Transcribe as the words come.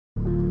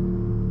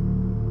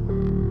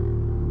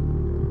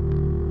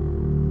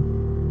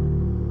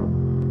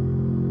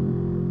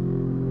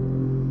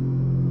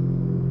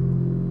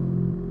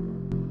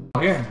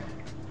Here.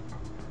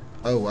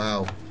 Oh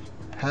wow.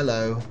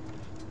 Hello.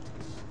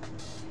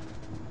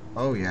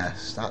 Oh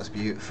yes, that's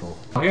beautiful.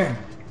 Here.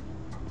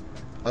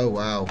 Oh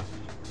wow.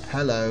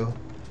 Hello.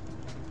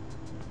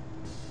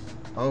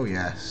 Oh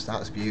yes,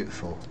 that's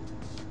beautiful.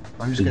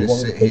 I'm just going to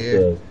sit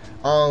here.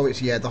 Oh, it's,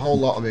 yeah, the whole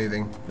lot are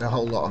moving. The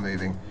whole lot are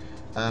moving.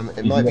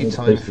 It might be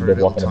time for a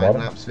little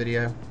time-lapse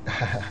video.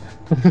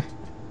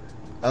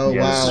 Oh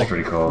yeah, wow. this is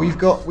pretty cool.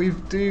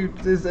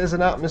 There's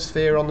an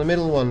atmosphere on the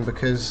middle one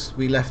because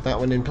we left that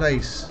one in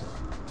place.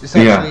 This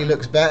actually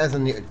looks better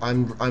than the...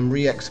 I'm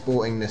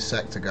re-exporting this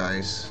sector,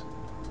 guys.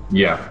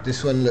 Yeah.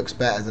 This one looks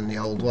better than the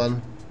old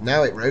one.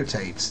 Now it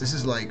rotates. This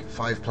is like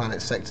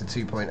 5-planet sector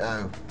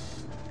 2.0.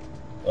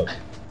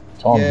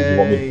 Tom, did you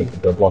want me to put the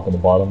build block on the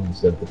bottom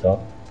instead of the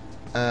top?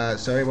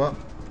 Sorry, what?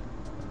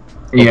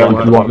 Yeah, do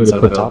you want me to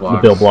put the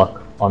build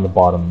block on the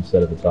bottom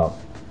instead of the top?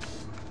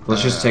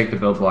 Let's just take the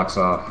build blocks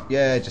off.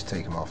 Yeah, just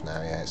take them off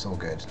now. Yeah, it's all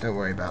good. Don't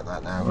worry about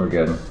that now. We're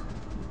good.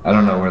 I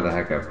don't know where the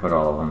heck I put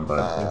all of them, but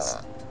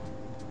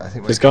I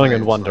think just going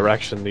in one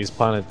direction. These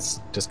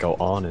planets just go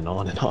on and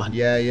on and on.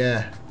 Yeah,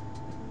 yeah.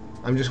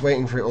 I'm just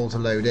waiting for it all to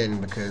load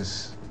in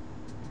because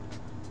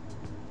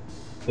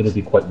it'll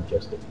be quite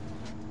majestic.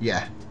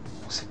 Yeah.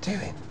 What's it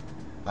doing?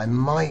 I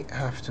might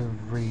have to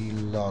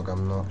relog.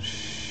 I'm not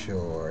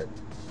sure.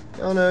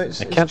 Oh no,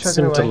 it's. I can't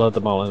seem to load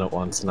them all in at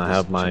once, and I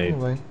have my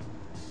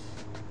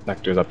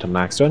vectors up to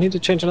max. Do I need to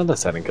change another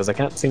setting? Because I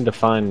can't seem to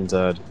find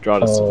draw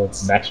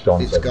distance. Max draw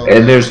distance.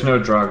 And there's no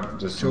draw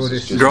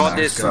distance. Draw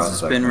distance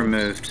has been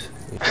removed.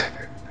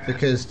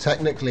 Because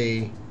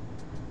technically,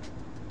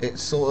 it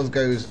sort of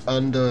goes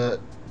under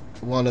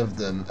one of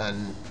them,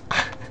 and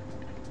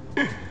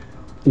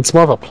it's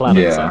more of a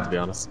planet design, to be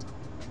honest.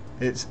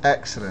 It's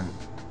excellent.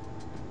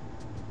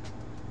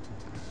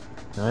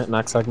 Alright,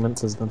 max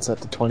segments has been set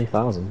to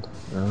 20,000.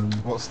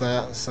 What's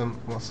that?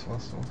 What's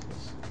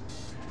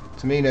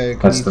Tamino,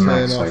 can you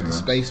turn off the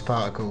space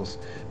particles?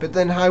 But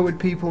then how would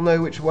people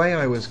know which way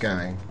I was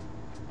going?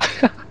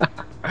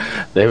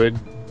 They would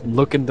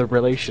look in the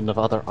relation of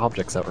other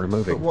objects that were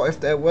moving. But what if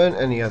there weren't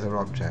any other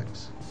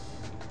objects?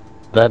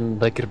 Then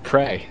they could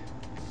pray.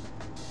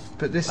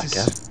 But this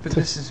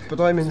but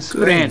I'm in space.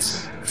 Good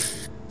answer.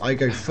 I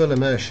go full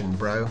immersion,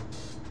 bro.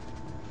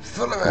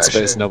 Full immersion. In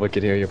space, nobody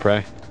could hear you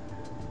pray.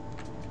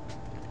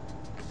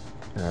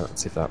 Alright,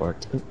 let's see if that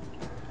worked.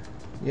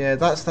 Yeah,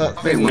 that's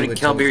that thing when did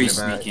Calberry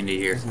sneak into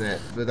here? Isn't it?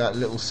 With that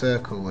little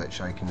circle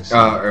which I can see.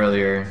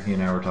 Earlier, you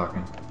know, we're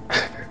talking.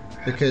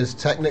 Because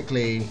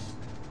technically,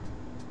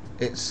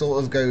 it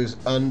sort of goes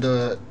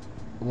under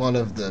one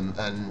of them,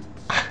 and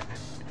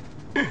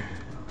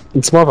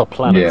it's more of a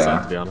planet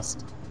design, to be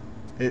honest.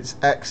 It's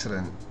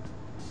excellent.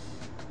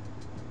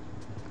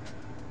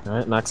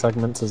 Alright, max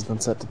segments has been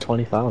set to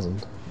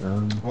 20,000.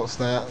 What's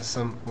that?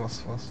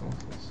 What's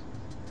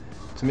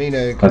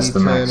Tamino, can you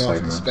turn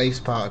off the space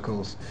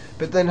particles?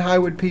 But then how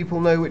would people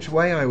know which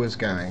way I was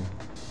going?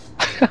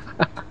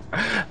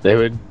 They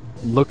would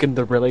look in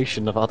the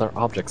relation of other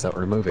objects that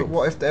were moving. But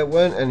what if there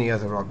weren't any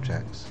other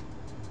objects?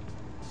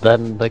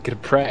 Then they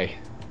could pray.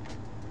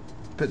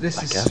 But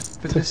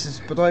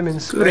but I'm in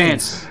space. Good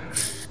answer.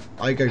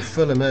 I go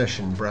full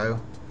immersion, bro.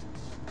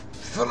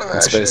 Full immersion.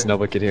 In space,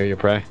 nobody could hear you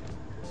pray.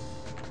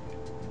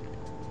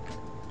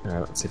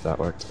 Alright, let's see if that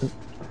worked.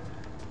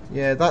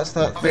 Yeah, that's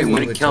that thing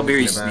when did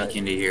Calberry sneak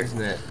into here?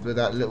 Isn't it? With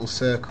that little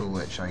circle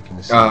which I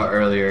can see.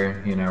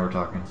 Earlier, you know, we're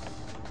talking.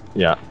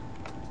 Yeah.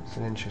 It's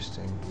an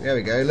interesting. There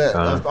we go. Look,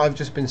 I've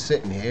just been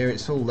sitting here.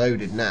 It's all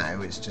loaded now.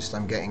 It's just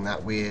I'm getting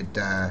that weird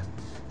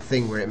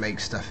thing where it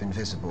makes stuff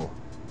invisible.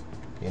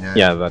 You know?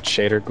 Yeah, that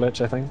shader glitch,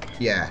 I think.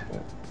 Yeah.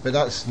 But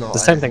that's not the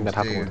same thing that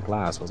happened with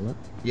glass, wasn't it?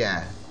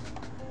 Yeah.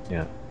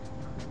 Yeah.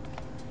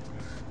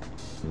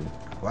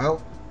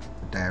 Well,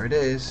 there it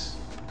is.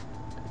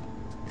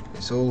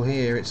 It's all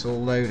here, it's all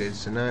loaded,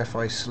 so now if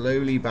I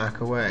slowly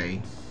back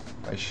away,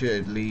 I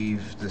should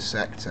leave the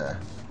sector.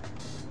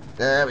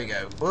 There we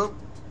go. Whoop.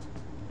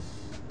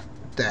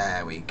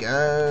 There we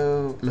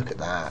go. Look at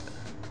that.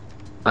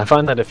 I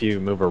find that if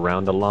you move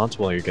around a lot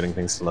while you're getting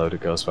things to load,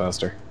 it goes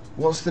faster.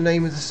 What's the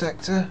name of the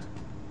sector?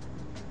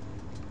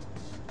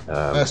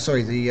 Sorry, what's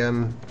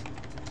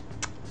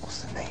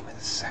the name of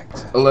the sector?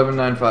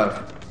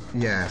 1195.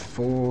 Yeah,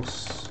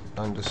 force_save.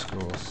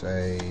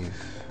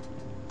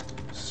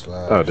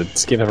 Oh, did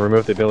Skin have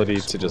removed the ability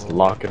to just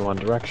lock in one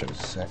direction?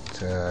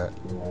 Sector.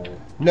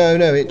 No,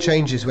 it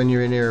changes when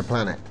you're near a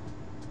planet.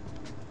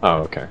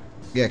 Oh, okay.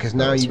 Yeah, because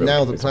now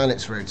the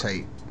planets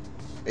rotate.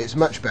 It's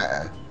much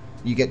better.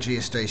 You get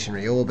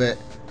geostationary orbit.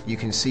 You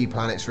can see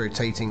planets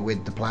rotating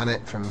with the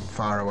planet from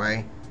far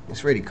away.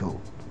 It's really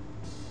cool.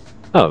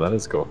 Oh, that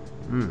is cool.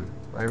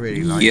 I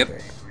really like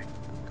it.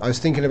 I was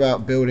thinking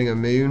about building a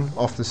moon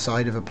off the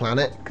side of a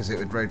planet because it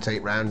would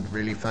rotate round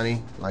really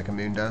funny, like a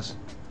moon does.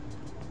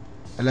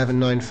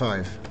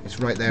 1195. It's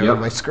right there on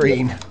my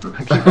screen. I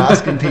keep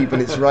asking people.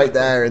 It's right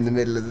there in the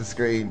middle of the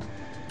screen.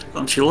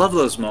 Don't you love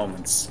those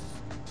moments?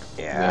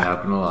 Yeah. They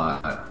happen a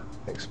lot.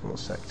 Export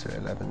sector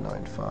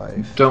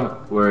 1195.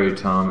 Don't worry,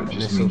 Tom. It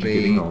just means you're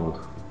getting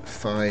old.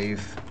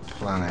 5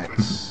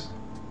 planets.